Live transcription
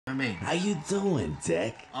I mean, How you doing,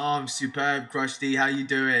 Dick? oh, I'm superb, Krusty. How you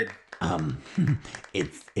doing? Um,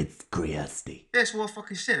 it's Crusty. That's what I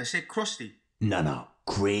fucking said. I said Krusty. No,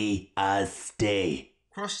 Crusty.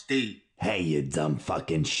 Krusty. Hey, you dumb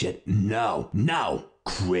fucking shit. No,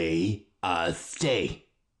 Crusty.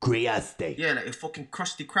 Crusty. Yeah, like a fucking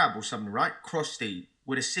Krusty Krab or something, right? Krusty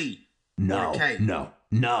with a C or a No, K.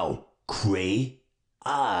 Crusty.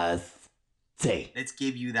 Let's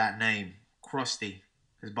give you that name, Krusty.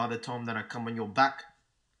 Because by the time that I come on your back,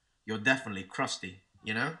 you're definitely crusty.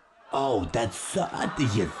 You know? Oh, you're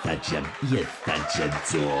such a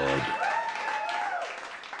dude.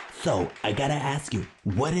 So, I gotta ask you,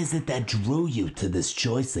 what is it that drew you to this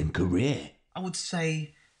choice in career? I would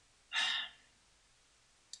say,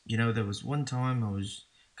 there was one time I was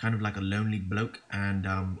kind of like a lonely bloke, and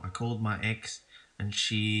I called my ex, and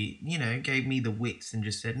she, gave me the wits and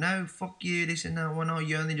just said, no, fuck you, this and that, why not?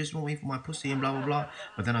 You only just want me for my pussy and blah, blah, blah.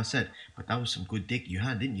 But then I said, but that was some good dick you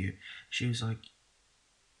had, didn't you? She was like,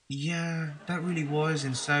 yeah, that really was.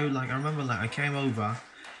 And so, like, I remember, like, I came over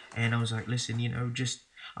and I was like, listen, just,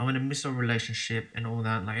 I'm going to miss our relationship and all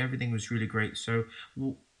that. Like, everything was really great. So,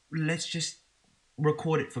 let's just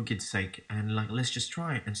record it for kid's sake, and like, let's just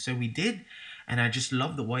try it. And so we did, and I just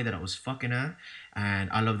loved the way that I was fucking her, and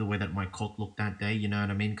I love the way that my cock looked that day, you know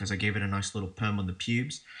what I mean, because I gave it a nice little perm on the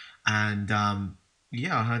pubes. And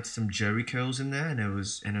yeah, I had some jerry curls in there, and it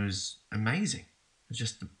was amazing. It was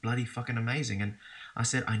just bloody fucking amazing. And I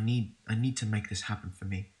said, I need to make this happen for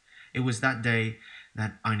me. It was that day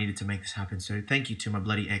that I needed to make this happen. So thank you to my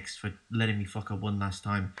bloody ex for letting me fuck up one last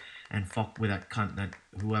time and fuck with that cunt that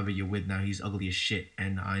whoever you're with now, he's ugly as shit.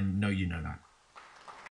 And I know you know that.